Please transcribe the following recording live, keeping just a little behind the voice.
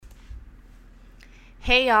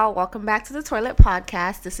Hey y'all, welcome back to the Toilet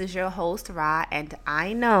Podcast. This is your host, Ra, and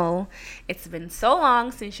I know it's been so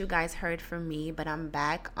long since you guys heard from me, but I'm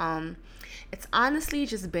back. It's honestly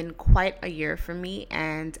just been quite a year for me,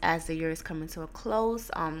 and as the year is coming to a close,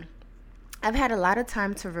 I've had a lot of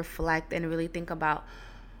time to reflect and really think about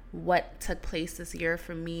what took place this year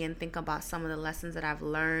for me and think about some of the lessons that I've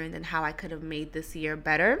learned and how I could have made this year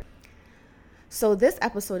better. So this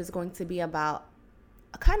episode is going to be about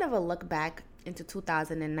a kind of a look back into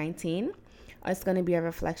 2019. It's going to be a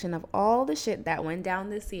reflection of all the shit that went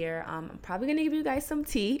down this year. I'm probably going to give you guys some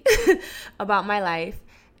tea about my life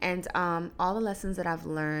and all the lessons that I've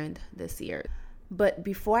learned this year. But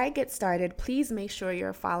before I get started, please make sure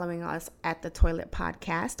you're following us at the Toilet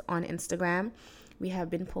Podcast on Instagram. We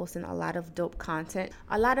have been posting a lot of dope content,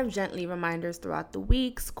 a lot of gently reminders throughout the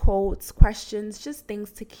weeks, quotes, questions, just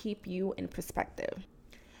things to keep you in perspective.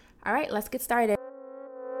 All right, let's get started.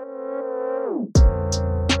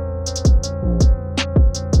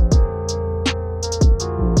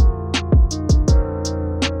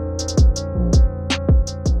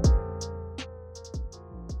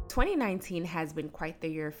 2019 has been quite the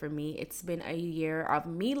year for me. It's been a year of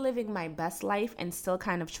me living my best life and still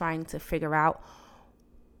kind of trying to figure out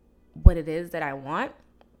what it is that I want.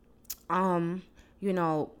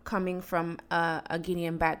 Coming from a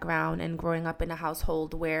Guinean background and growing up in a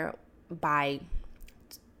household where by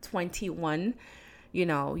 21,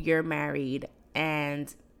 you're married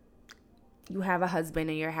and you have a husband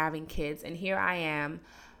and you're having kids. And here I am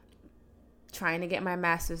trying to get my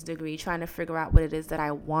master's degree, trying to figure out what it is that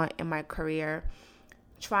I want in my career,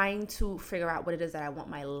 trying to figure out what it is that I want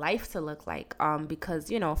my life to look like.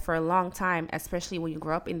 Because, for a long time, especially when you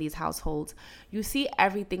grow up in these households, you see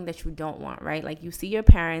everything that you don't want, right? Like you see your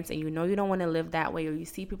parents and you don't want to live that way, or you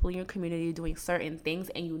see people in your community doing certain things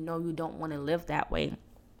and you don't want to live that way.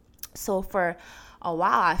 So for a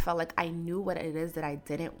while, I felt like I knew what it is that I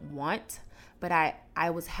didn't want, but I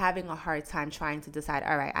was having a hard time trying to decide,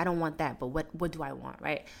 all right, I don't want that, but what do I want,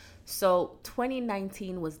 right? So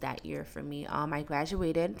 2019 was that year for me. I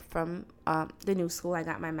graduated from the new school. I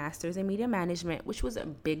got my master's in media management, which was a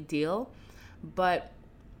big deal, but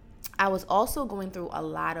I was also going through a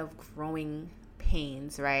lot of growing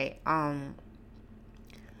pains, right?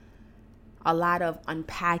 A lot of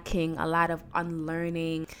unpacking, a lot of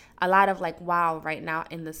unlearning, a lot of like, wow, right now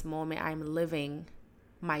in this moment, I'm living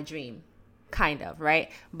my dream. Kind of,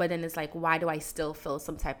 right? But then it's like, why do I still feel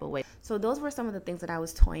some type of way? So those were some of the things that I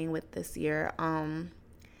was toying with this year.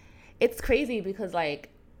 It's crazy because like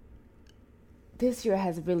this year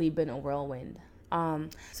has really been a whirlwind.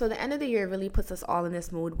 So the end of the year really puts us all in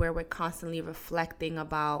this mood where we're constantly reflecting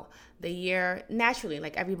about the year. Naturally,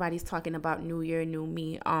 like everybody's talking about new year, new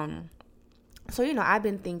me. So, I've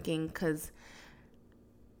been thinking because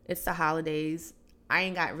it's the holidays. I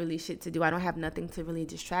ain't got really shit to do. I don't have nothing to really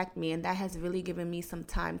distract me. And that has really given me some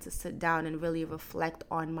time to sit down and really reflect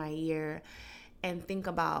on my year and think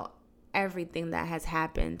about everything that has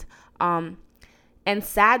happened. And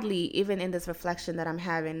sadly, even in this reflection that I'm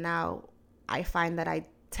having now, I find that I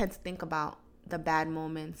tend to think about the bad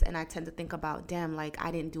moments and I tend to think about, damn, like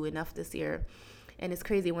I didn't do enough this year. And it's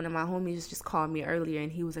crazy. One of my homies just called me earlier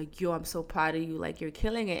and he was like, yo, I'm so proud of you. Like, you're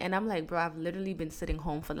killing it. And I'm like, bro, I've literally been sitting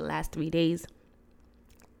home for the last 3 days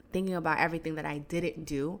thinking about everything that I didn't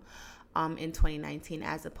do in 2019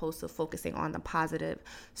 as opposed to focusing on the positive.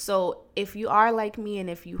 So if you are like me and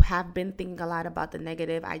if you have been thinking a lot about the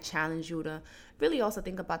negative, I challenge you to really also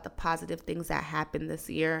think about the positive things that happened this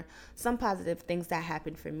year. Some positive things that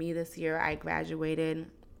happened for me this year. I graduated.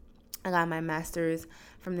 I got my master's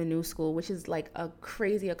from the new school, which is like a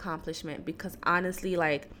crazy accomplishment because honestly,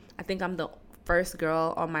 like I think I'm the first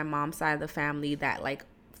girl on my mom's side of the family that like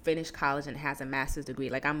finished college and has a master's degree.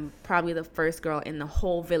 Like I'm probably the first girl in the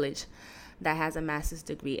whole village that has a master's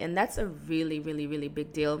degree. And that's a really, really, really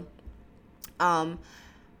big deal. But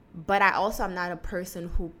I also am not a person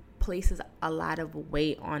who places a lot of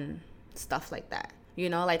weight on stuff like that.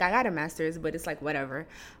 Like I got a master's, but it's like whatever.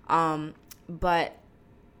 But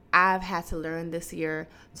I've had to learn this year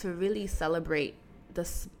to really celebrate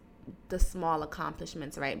the small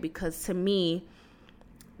accomplishments, right? Because to me,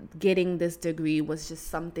 getting this degree was just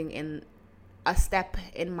something in a step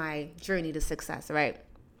in my journey to success, right?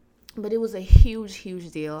 But it was a huge, huge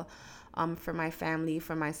deal for my family,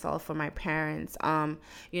 for myself, for my parents.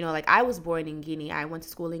 Like I was born in Guinea. I went to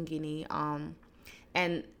school in Guinea.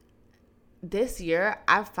 And this year,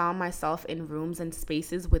 I've found myself in rooms and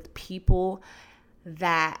spaces with people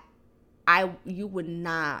that I would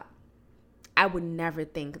never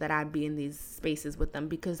think that I'd be in these spaces with them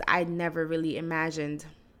because I never really imagined.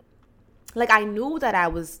 Like I knew that I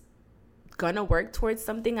was gonna work towards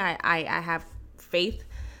something. I have faith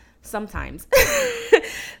sometimes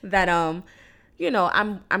that I'm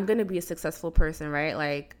gonna be a successful person, right?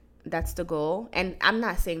 Like, that's the goal. And I'm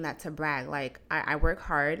not saying that to brag. Like, I work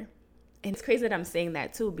hard. And it's crazy that I'm saying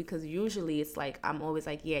that too, because usually it's like I'm always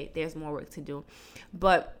like, yeah, there's more work to do.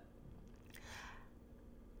 But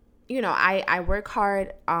I work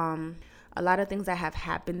hard. A lot of things that have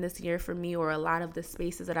happened this year for me, or a lot of the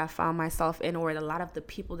spaces that I found myself in, or a lot of the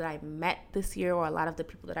people that I met this year, or a lot of the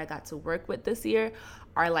people that I got to work with this year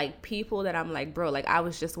are like people that I'm like, bro, like I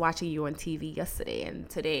was just watching you on TV yesterday, and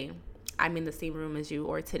today I'm in the same room as you,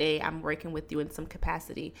 or today I'm working with you in some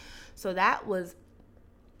capacity. So that was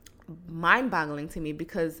mind-boggling to me,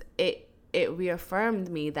 because it reaffirmed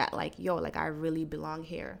me that like, yo, like I really belong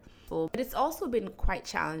here. But it's also been quite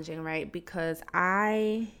challenging, right? Because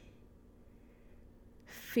I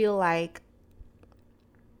feel like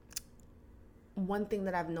one thing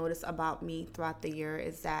that I've noticed about me throughout the year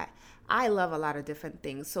is that I love a lot of different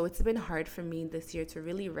things. So it's been hard for me this year to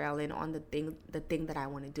really rail in on the thing that I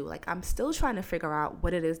want to do. Like, I'm still trying to figure out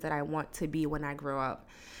what it is that I want to be when I grow up.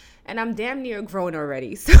 And I'm damn near grown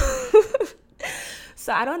already. So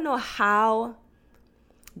I don't know how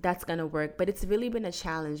that's going to work, but it's really been a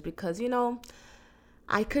challenge because,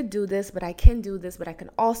 I could do this, but I can do this, but I can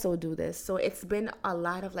also do this. So it's been a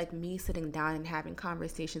lot of like me sitting down and having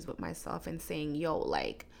conversations with myself and saying, yo,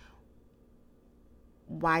 like,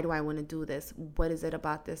 why do I want to do this? What is it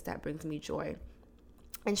about this that brings me joy?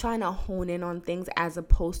 And trying to hone in on things as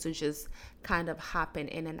opposed to just kind of hopping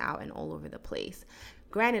in and out and all over the place.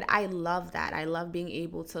 Granted, I love that. I love being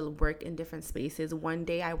able to work in different spaces. One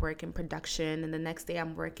day I work in production, and the next day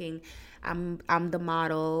I'm the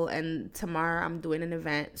model, and tomorrow I'm doing an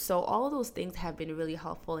event. So all of those things have been really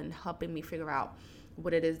helpful in helping me figure out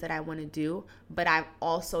what it is that I want to do. But I've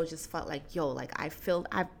also just felt like, yo, like I've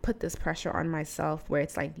put this pressure on myself where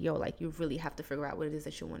it's like, yo, like you really have to figure out what it is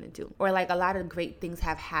that you want to do. Or like a lot of great things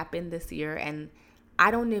have happened this year, and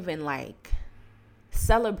I don't even like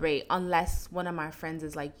celebrate unless one of my friends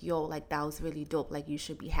is like, yo, like that was really dope, like you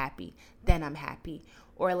should be happy. Then I'm happy.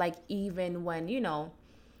 Or like even when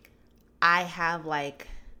I have like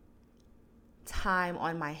time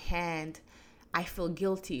on my hand, I feel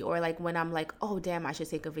guilty. Or like when I'm like, oh damn, I should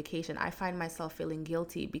take a vacation, I find myself feeling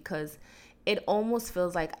guilty because it almost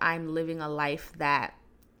feels like I'm living a life that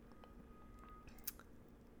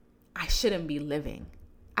I shouldn't be living.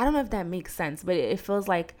 I don't know if that makes sense, but it feels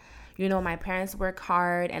like my parents work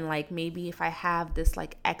hard, and like maybe if I have this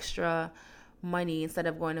like extra money, instead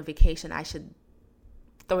of going on vacation, I should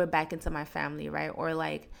throw it back into my family, right? Or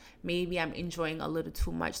like maybe I'm enjoying a little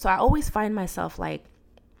too much. So I always find myself like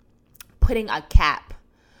putting a cap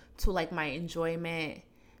to like my enjoyment.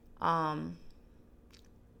 I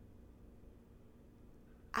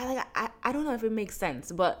don't know if it makes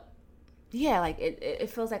sense, but yeah, like it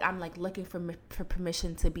feels like I'm like looking for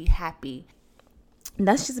permission to be happy.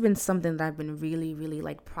 That's just been something that I've been really, really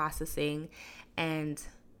like processing and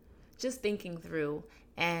just thinking through.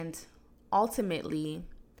 And ultimately,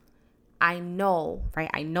 I know, right?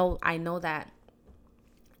 I know that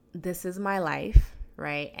this is my life,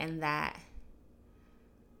 right? And that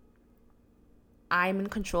I'm in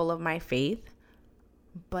control of my faith,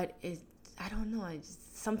 but I don't know.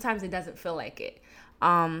 Sometimes it doesn't feel like it.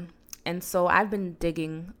 And so I've been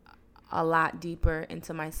digging a lot deeper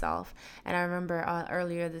into myself. And I remember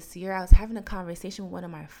earlier this year, I was having a conversation with one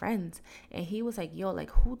of my friends, and he was like, yo, like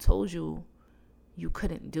who told you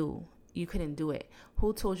couldn't do it?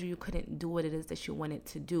 Who told you couldn't do what it is that you wanted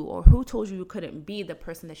to do? Or who told you couldn't be the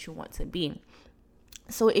person that you want to be?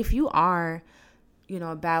 So if you are,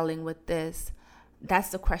 battling with this, that's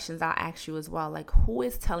the questions I'll ask you as well. Like, who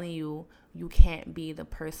is telling you you can't be the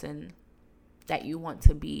person that you want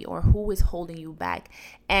to be, or who is holding you back?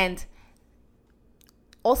 And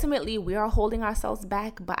ultimately, we are holding ourselves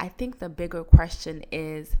back, but I think the bigger question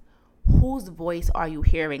is, whose voice are you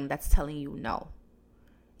hearing that's telling you no?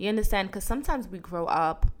 You understand? Because sometimes we grow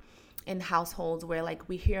up in households where like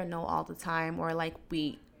we hear no all the time, or like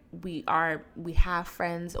we have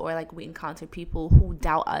friends, or like we encounter people who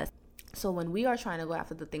doubt us. So when we are trying to go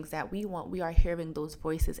after the things that we want, we are hearing those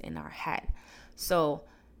voices in our head. So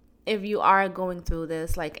if you are going through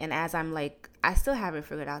this, like, and as I'm like, I still haven't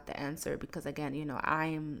figured out the answer, because again, I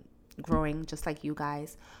am growing just like you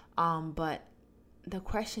guys. But the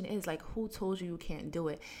question is like, who told you can't do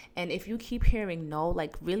it? And if you keep hearing no,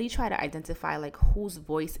 like really try to identify like whose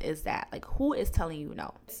voice is that? Like, who is telling you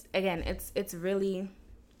no? It's really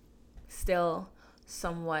still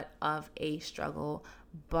somewhat of a struggle,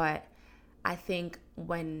 but I think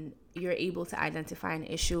when you're able to identify an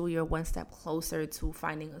issue, you're one step closer to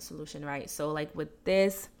finding a solution, right? So like with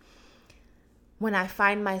this, when I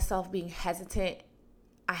find myself being hesitant,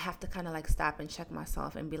 I have to kind of like stop and check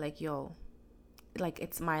myself and be like, yo, like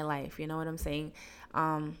it's my life. You know what I'm saying?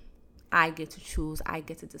 I get to choose. I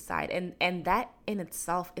get to decide. And that in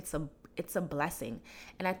itself, it's a blessing.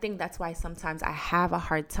 And I think that's why sometimes I have a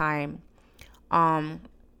hard time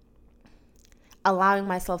allowing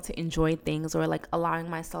myself to enjoy things or like allowing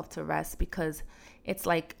myself to rest, because it's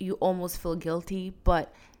like you almost feel guilty,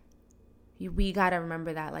 but we got to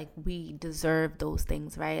remember that like we deserve those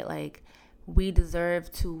things, right? Like we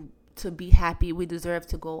deserve to be happy. We deserve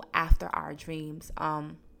to go after our dreams.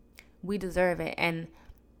 We deserve it. And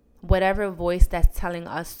whatever voice that's telling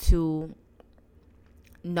us to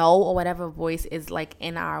no, or whatever voice is like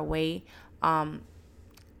in our way,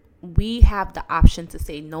 we have the option to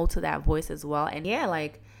say no to that voice as well. And yeah,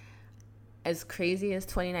 like as crazy as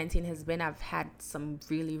 2019 has been, I've had some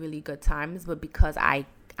really, really good times, but because I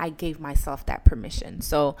gave myself that permission.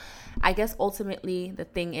 So I guess ultimately the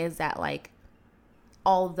thing is that like,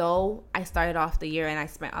 although I started off the year and I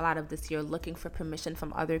spent a lot of this year looking for permission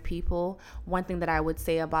from other people, one thing that I would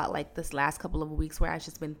say about like this last couple of weeks where I've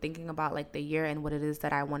just been thinking about like the year and what it is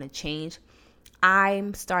that I want to change,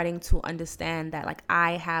 I'm starting to understand that like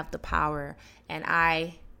I have the power and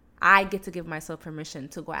I get to give myself permission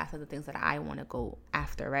to go after the things that I want to go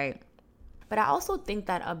after, right? But I also think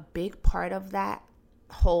that a big part of that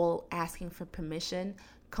whole asking for permission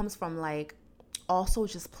comes from like also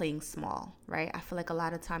just playing small, right? I feel like a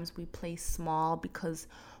lot of times we play small because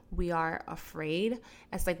we are afraid.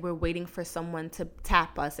 It's like we're waiting for someone to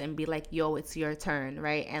tap us and be like, yo, it's your turn,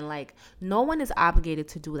 right? And like no one is obligated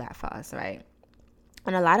to do that for us, right?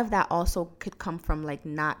 And a lot of that also could come from like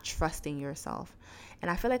not trusting yourself.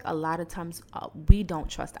 And I feel like a lot of times we don't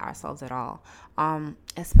trust ourselves at all,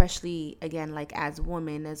 especially again like as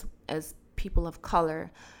women, as people of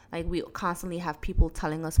color. Like we constantly have people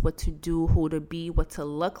telling us what to do, who to be, what to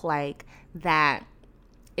look like, that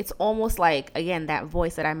it's almost like, again, that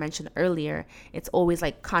voice that I mentioned earlier, it's always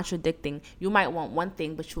like contradicting. You might want one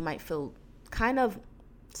thing, but you might feel kind of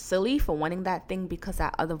silly for wanting that thing because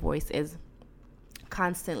that other voice is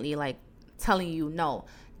constantly like telling you, no,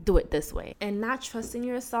 do it this way. And not trusting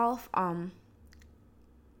yourself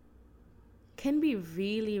can be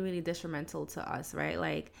really, really detrimental to us, right?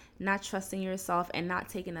 Like not trusting yourself and not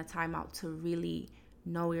taking the time out to really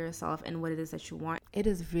know yourself and what it is that you want. It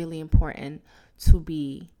is really important to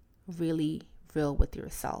be really real with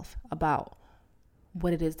yourself about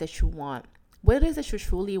what it is that you want, what it is that you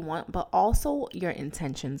truly want, but also your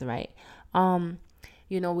intentions, right?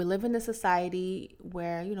 We live in a society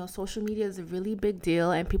where, social media is a really big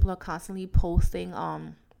deal and people are constantly posting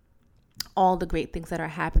all the great things that are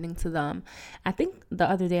happening to them. I think the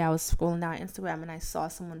other day I was scrolling down Instagram and I saw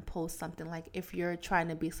someone post something like, if you're trying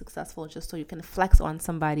to be successful just so you can flex on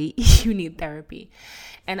somebody, you need therapy.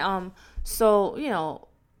 And so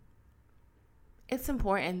it's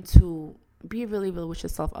important to be really real with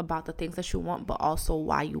yourself about the things that you want, but also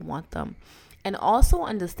why you want them. And also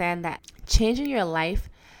understand that changing your life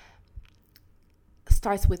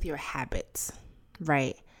starts with your habits,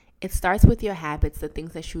 right? It starts with your habits, the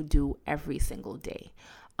things that you do every single day.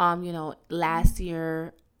 Last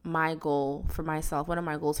year, one of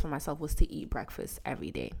my goals for myself was to eat breakfast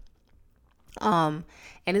every day. And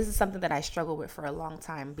this is something that I struggle with for a long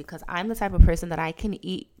time because I'm the type of person that I can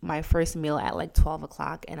eat my first meal at like 12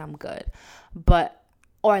 o'clock and I'm good.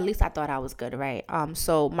 Or at least I thought I was good, right?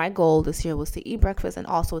 So my goal this year was to eat breakfast and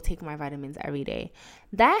also take my vitamins every day.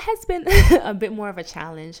 That has been a bit more of a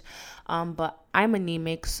challenge, but I'm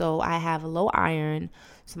anemic, so I have low iron,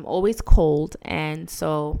 so I'm always cold, and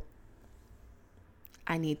so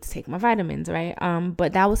I need to take my vitamins, right?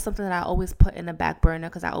 But that was something that I always put in the back burner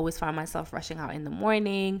because I always find myself rushing out in the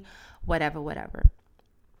morning, whatever.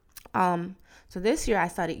 So this year I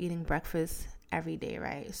started eating breakfast every day,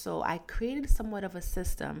 right? So I created somewhat of a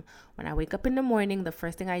system. When I wake up in the morning, the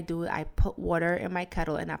first thing I do, I put water in my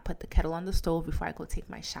kettle and I put the kettle on the stove before I go take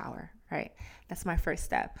my shower, right? That's my first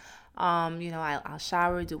step. I'll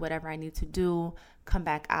shower, do whatever I need to do, come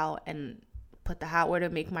back out and put the hot water,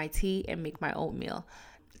 make my tea, and make my oatmeal.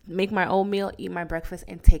 Eat my breakfast,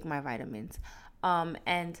 and take my vitamins.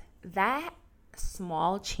 And that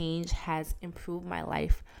small change has improved my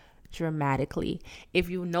life dramatically. If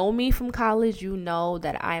you know me from college, you know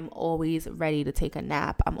that I'm always ready to take a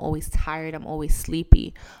nap. I'm always tired. I'm always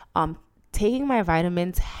sleepy. Taking my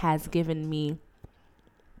vitamins has given me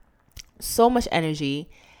so much energy.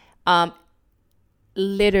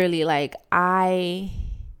 Literally, like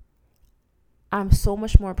I'm so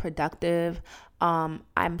much more productive.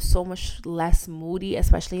 I'm so much less moody,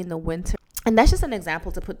 especially in the winter. And that's just an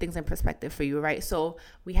example to put things in perspective for you, right? So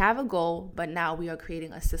we have a goal, but now we are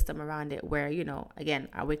creating a system around it where, again,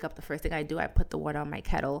 I wake up, the first thing I do, I put the water on my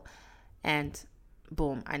kettle, and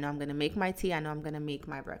boom, I know I'm going to make my tea. I know I'm going to make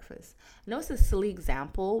my breakfast. I know it's a silly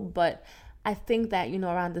example, but I think that,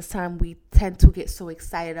 around this time, we tend to get so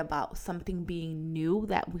excited about something being new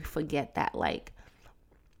that we forget that, like,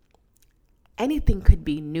 anything could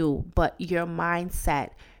be new, but your mindset,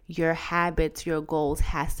 your habits, your goals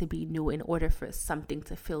has to be new in order for something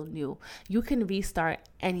to feel new. You can restart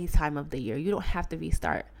any time of the year. You don't have to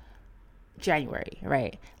restart January,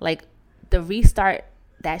 right? Like, the restart,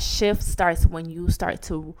 that shift starts when you start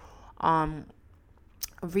to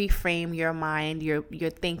reframe your mind, your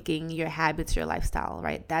thinking, your habits, your lifestyle,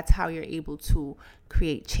 right? That's how you're able to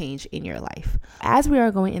create change in your life. As we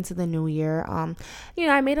are going into the new year,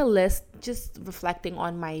 I made a list just reflecting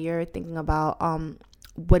on my year, thinking about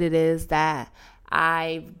what it is that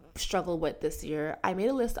I struggled with this year. I made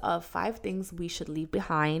a list of 5 things we should leave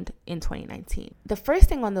behind in 2019. The first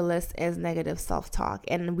thing on the list is negative self-talk.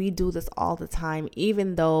 And we do this all the time,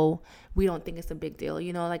 even though we don't think it's a big deal.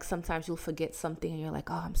 Like sometimes you'll forget something and you're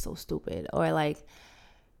like, oh, I'm so stupid. Or like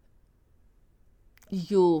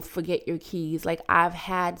you'll forget your keys. Like I've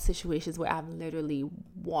had situations where I've literally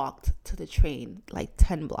walked to the train like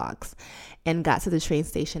 10 blocks and got to the train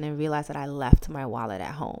station and realized that I left my wallet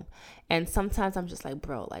at home. And sometimes I'm just like,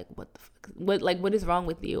 bro, like what the fuck? What is wrong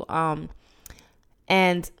with you?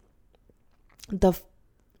 And the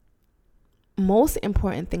most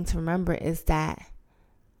important thing to remember is that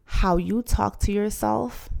how you talk to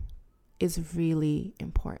yourself is really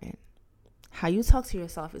important. How you talk to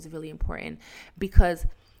yourself is really important, because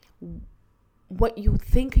what you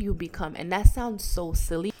think you become, and that sounds so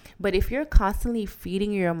silly, but if you're constantly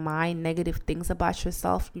feeding your mind negative things about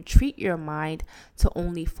yourself, you treat your mind to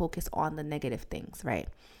only focus on the negative things, right?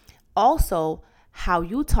 Also, how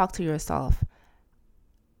you talk to yourself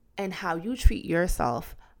and how you treat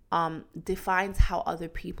yourself defines how other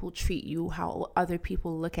people treat you, how other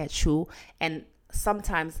people look at you, and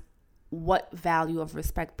sometimes what value of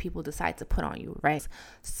respect people decide to put on you, right?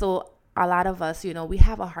 So a lot of us, we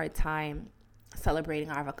have a hard time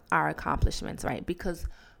celebrating our accomplishments, right? Because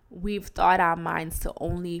we've taught our minds to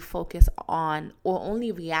only focus on or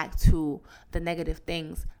only react to the negative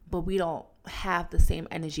things, but we don't have the same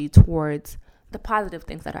energy towards the positive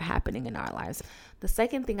things that are happening in our lives. The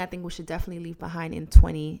second thing I think we should definitely leave behind in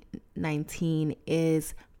 2019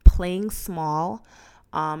 is playing small.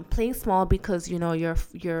 Playing small because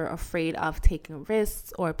you're afraid of taking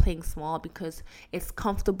risks, or playing small because it's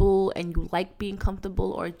comfortable and you like being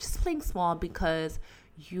comfortable, or just playing small because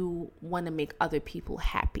you want to make other people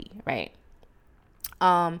happy, right?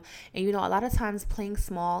 And a lot of times playing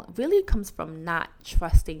small really comes from not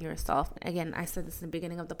trusting yourself. Again, I said this in the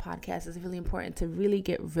beginning of the podcast, it's really important to really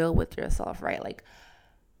get real with yourself, right? Like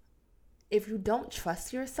if you don't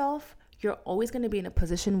trust yourself, you're always going to be in a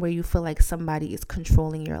position where you feel like somebody is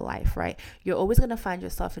controlling your life, right? You're always going to find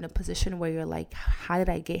yourself in a position where you're like, how did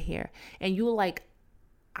I get here? And you're like,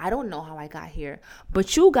 I don't know how I got here,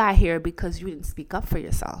 but you got here because you didn't speak up for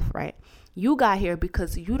yourself, right? You got here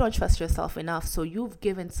because you don't trust yourself enough, so you've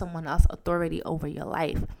given someone else authority over your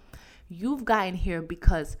life. You've gotten here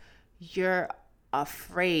because you're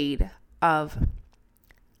afraid of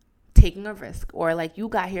taking a risk, or like you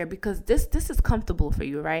got here because this is comfortable for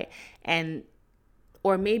you, right? And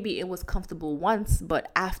or maybe it was comfortable once, but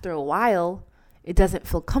after a while it doesn't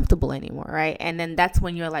feel comfortable anymore, right? And then that's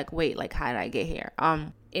when you're like, wait, like how did I get here?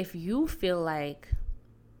 If you feel like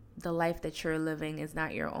the life that you're living is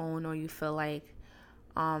not your own, or you feel like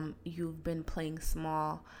you've been playing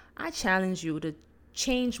small, I challenge you to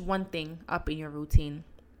change one thing up in your routine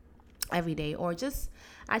every day, or just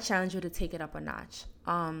I challenge you to take it up a notch.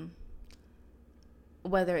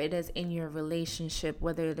 Whether it is in your relationship,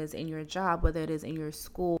 whether it is in your job, whether it is in your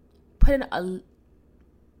school, put in a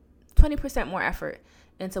 20% more effort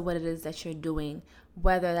into what it is that you're doing,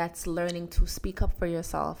 whether that's learning to speak up for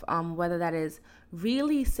yourself, whether that is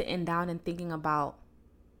really sitting down and thinking about,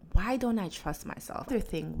 why don't I trust myself? Another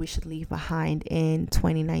thing we should leave behind in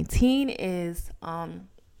 2019 is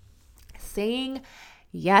saying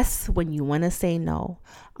yes when you want to say no.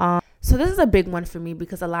 So this is a big one for me,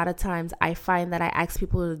 because a lot of times I find that I ask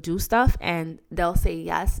people to do stuff and they'll say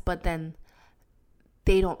yes, but then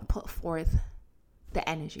they don't put forth the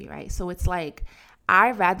energy, right? So it's like,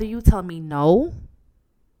 I'd rather you tell me no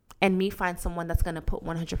and me find someone that's going to put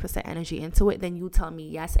 100% energy into it than you tell me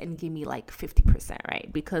yes and give me like 50%, right?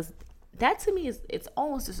 Because that to me it's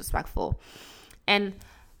almost disrespectful. And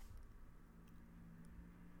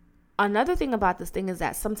Another thing about this thing is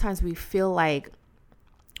that sometimes we feel like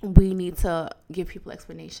we need to give people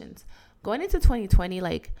explanations. Going into 2020,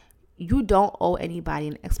 like, you don't owe anybody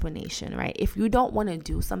an explanation, right? If you don't want to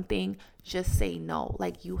do something, just say no.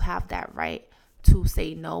 Like, you have that right to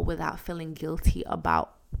say no without feeling guilty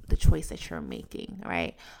about the choice that you're making,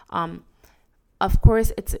 right? Of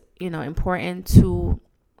course, it's, important to,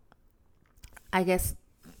 I guess,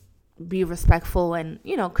 be respectful and,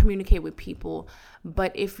 communicate with people.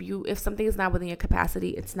 But if something is not within your capacity,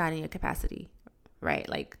 it's not in your capacity, right?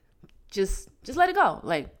 Like, just let it go.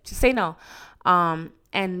 Like, just say no.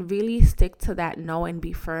 And really stick to that no and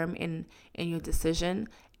be firm in your decision.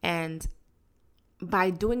 And by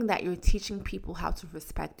doing that, you're teaching people how to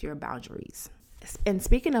respect your boundaries. And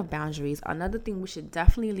speaking of boundaries, another thing we should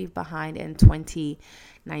definitely leave behind in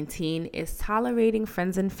 2019 is tolerating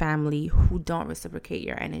friends and family who don't reciprocate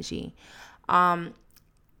your energy.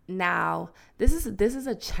 Now, this is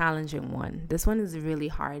a challenging one. This one is really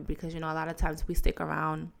hard because, a lot of times we stick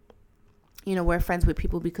around, we're friends with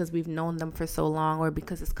people because we've known them for so long or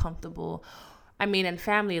because it's comfortable. I mean, and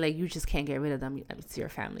family, like, you just can't get rid of them. It's your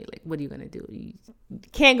family. Like, what are you going to do? You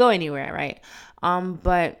can't go anywhere, right?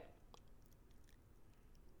 But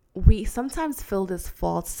we sometimes feel this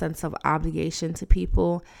false sense of obligation to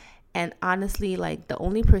people. And honestly, like, the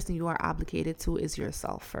only person you are obligated to is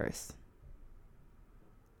yourself first.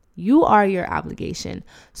 You are your obligation.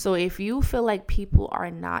 So if you feel like people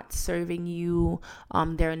are not serving you,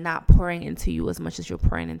 they're not pouring into you as much as you're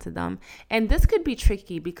pouring into them. And this could be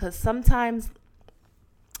tricky because sometimes,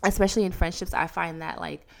 especially in friendships, I find that,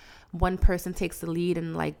 like, one person takes the lead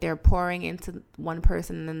and, like, they're pouring into one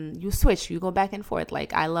person and then you switch, you go back and forth.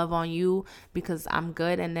 Like, I love on you because I'm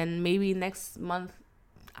good. And then maybe next month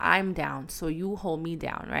I'm down, so you hold me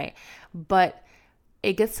down, right? But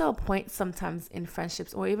it gets to a point sometimes in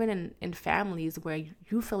friendships or even in families where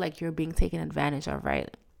you feel like you're being taken advantage of, right?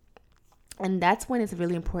 And that's when it's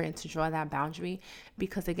really important to draw that boundary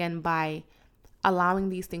because, again, by allowing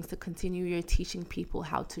these things to continue, you're teaching people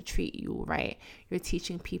how to treat you, right? You're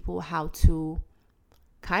teaching people how to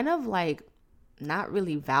kind of, like, not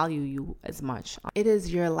really value you as much. It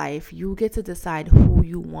is your life. You get to decide who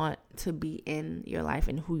you want to be in your life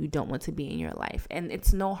and who you don't want to be in your life. And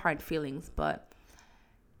it's no hard feelings, but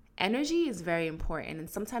energy is very important, and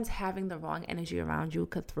sometimes having the wrong energy around you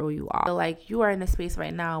could throw you off. So, like, you are in a space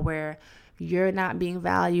right now where you're not being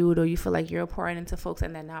valued or you feel like you're pouring into folks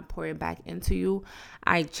and they're not pouring back into you.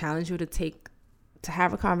 I challenge you to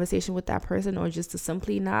have a conversation with that person or just to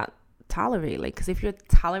simply not tolerate. Like, because if you're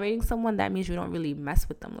tolerating someone, that means you don't really mess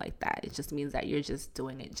with them like that. It just means that you're just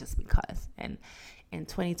doing it just because. And in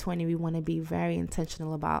 2020, we want to be very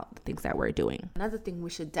intentional about the things that we're doing. Another thing we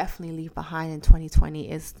should definitely leave behind in 2020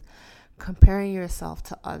 is comparing yourself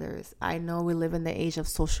to others. I know we live in the age of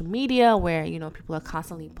social media where, people are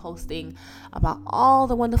constantly posting about all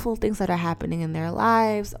the wonderful things that are happening in their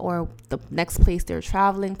lives or the next place they're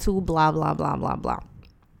traveling to, blah, blah, blah, blah, blah.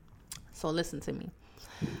 So listen to me.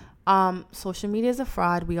 Social media is a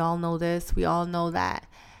fraud. We all know this. We all know that.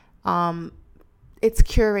 It's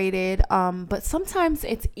curated, but sometimes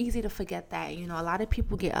it's easy to forget that, a lot of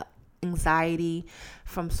people get anxiety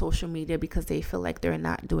from social media because they feel like they're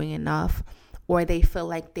not doing enough or they feel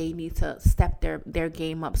like they need to step their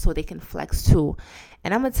game up so they can flex too.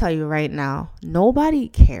 And I'm going to tell you right now, nobody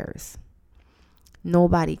cares.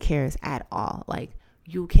 Nobody cares at all. Like,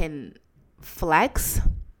 you can flex,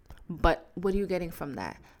 but what are you getting from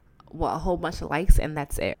that? Well, a whole bunch of likes and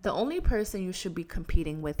that's it. The only person you should be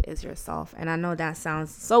competing with is yourself. And I know that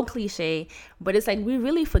sounds so cliche, but it's like we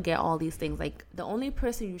really forget all these things. Like, the only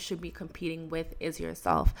person you should be competing with is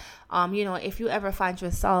yourself. If you ever find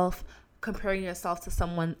yourself comparing yourself to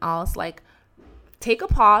someone else, like, take a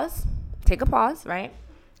pause, right?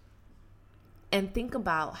 And think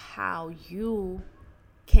about how you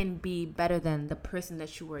can be better than the person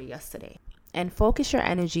that you were yesterday. And focus your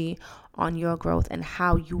energy on your growth and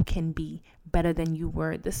how you can be better than you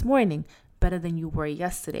were this morning, better than you were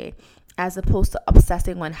yesterday, as opposed to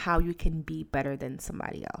obsessing on how you can be better than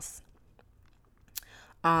somebody else.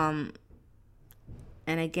 And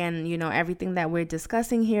again, everything that we're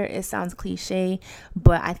discussing here, it sounds cliche,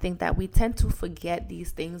 but I think that we tend to forget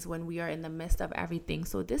these things when we are in the midst of everything.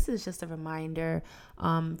 So this is just a reminder,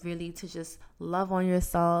 really, to just love on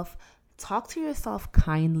yourself. Talk to yourself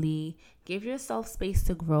kindly. Give yourself space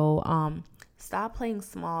to grow. Stop playing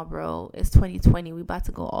small, bro. It's 2020. We about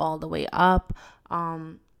to go all the way up.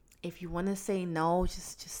 If you want to say no,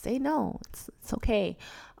 just say no. It's okay.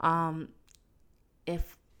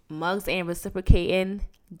 If mugs ain't reciprocating,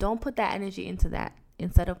 don't put that energy into that.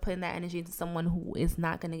 Instead of putting that energy into someone who is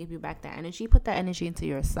not going to give you back that energy, put that energy into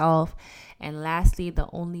yourself. And lastly, the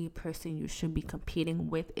only person you should be competing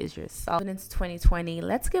with is yourself. And it's 2020.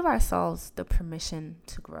 Let's give ourselves the permission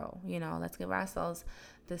to grow. Let's give ourselves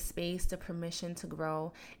the space, the permission to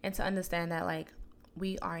grow, and to understand that, like,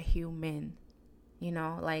 we are human.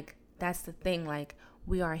 Like, that's the thing. Like,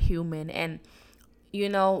 we are human. And,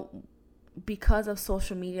 because of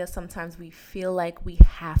social media, sometimes we feel like we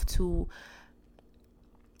have to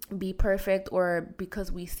be perfect, or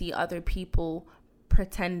because we see other people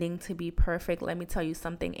pretending to be perfect. Let me tell you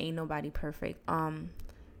something, ain't nobody perfect.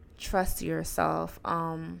 Trust yourself.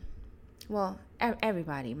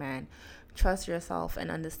 Everybody, man, trust yourself and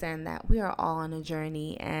understand that we are all on a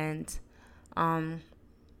journey, and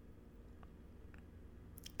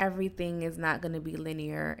everything is not going to be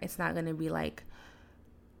linear. It's not going to be like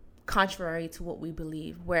contrary to what we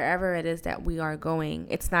believe. Wherever it is that we are going,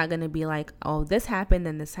 it's not going to be like, oh, this happened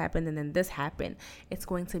and this happened and then this happened. It's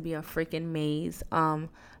going to be a freaking maze.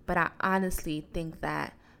 But I honestly think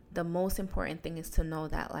that the most important thing is to know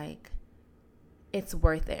that, like, it's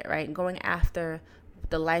worth it, right? Going after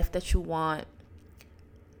the life that you want,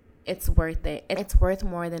 it's worth it. It's worth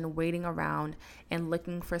more than waiting around and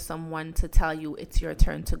looking for someone to tell you it's your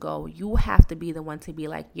turn to go. You have to be the one to be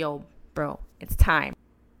like, yo, bro, it's time.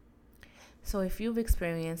 So if you've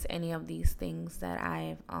experienced any of these things that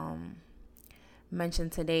I've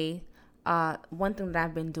mentioned today, one thing that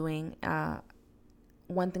I've been doing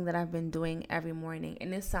every morning,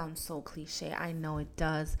 and it sounds so cliche, I know it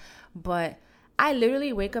does, but I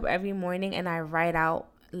literally wake up every morning and I write out,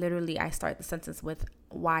 I start the sentence with,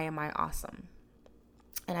 why am I awesome?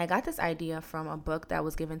 And I got this idea from a book that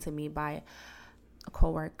was given to me by a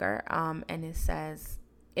coworker, and it says,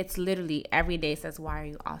 it's literally every day says, why are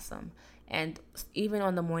you awesome? And even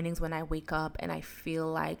on the mornings when I wake up and I feel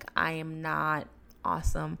like I am not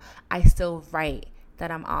awesome, I still write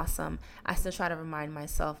that I'm awesome. I still try to remind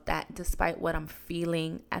myself that despite what I'm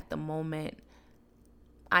feeling at the moment,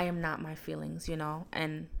 I am not my feelings,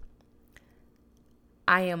 and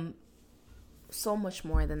I am so much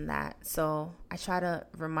more than that. So I try to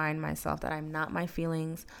remind myself that I'm not my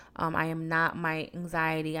feelings. I am not my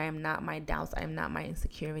anxiety. I am not my doubts. I am not my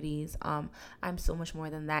insecurities. I'm so much more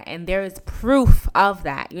than that. And there is proof of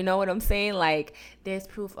that. You know what I'm saying? Like, there's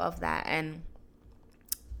proof of that. And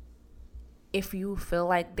if you feel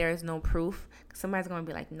like there's no proof, somebody's going to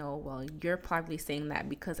be like, no, well, you're probably saying that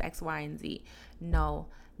because X, Y, and Z. No,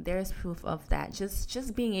 there's proof of that.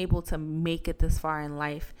 Just being able to make it this far in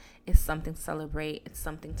life is something to celebrate. It's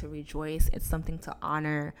something to rejoice. It's something to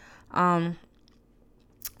honor.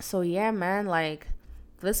 So yeah, man, like,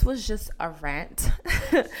 this was just a rant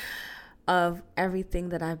of everything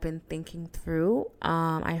that I've been thinking through.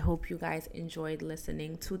 I hope you guys enjoyed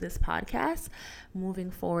listening to this podcast. Moving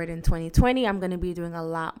forward in 2020, I'm going to be doing a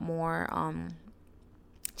lot more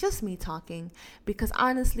just me talking, because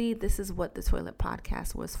honestly, this is what the Toilet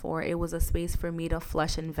Podcast was for. It was a space for me to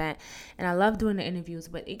flush and vent, and I love doing the interviews,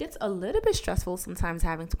 but it gets a little bit stressful sometimes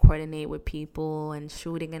having to coordinate with people and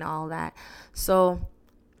shooting and all that. So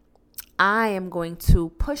I am going to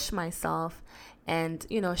push myself and,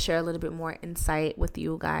 share a little bit more insight with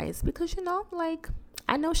you guys, because, like,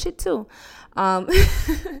 I know shit too.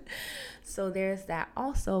 So there's that.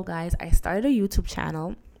 Also, guys, I started a YouTube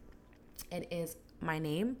channel. It is my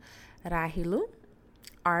name, Rahilu,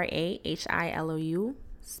 RAHILOU,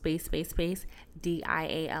 space,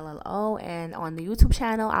 DIALLO. And on the YouTube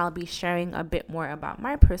channel, I'll be sharing a bit more about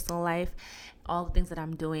my personal life, all the things that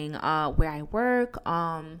I'm doing, where I work,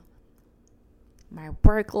 my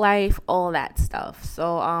work life, all that stuff.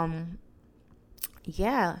 So,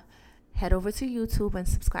 yeah, head over to YouTube and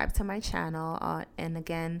subscribe to my channel. And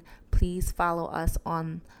again, please follow us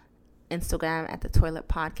on Instagram at the Toilet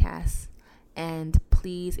Podcast. And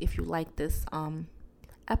please, if you like this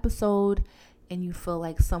episode and you feel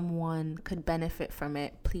like someone could benefit from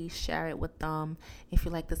it, please share it with them. If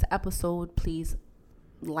you like this episode, please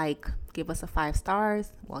give us a 5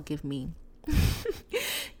 stars. Well, give me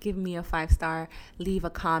a 5-star, leave a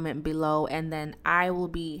comment below, and then I will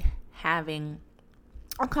be having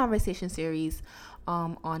a conversation series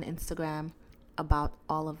on Instagram about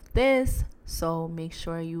all of this. So make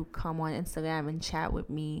sure you come on Instagram and chat with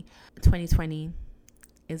me. 2020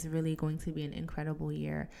 is really going to be an incredible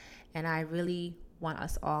year, and I really want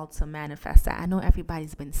us all to manifest that. I know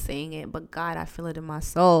everybody's been saying it, but God, I feel it in my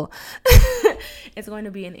soul. It's going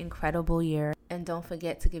to be an incredible year. And don't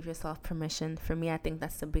forget to give yourself permission. For me, I think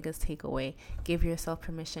that's the biggest takeaway. Give yourself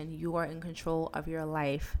permission. You are in control of your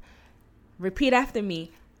life. Repeat after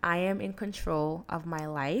me. I am in control of my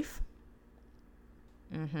life.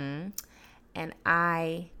 and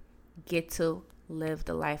I get to live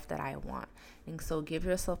the life that I want. And so give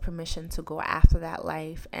yourself permission to go after that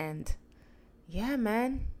life. And yeah,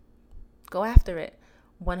 man, go after it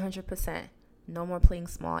 100%. No more playing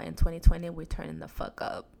small. In 2020, we're turning the fuck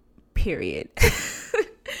up, period.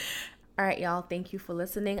 All right, y'all. Thank you for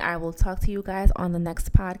listening. I will talk to you guys on the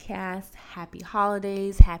next podcast. Happy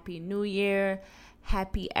holidays. Happy New Year.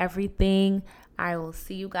 Happy everything. I will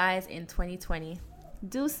see you guys in 2020.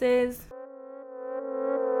 Deuces.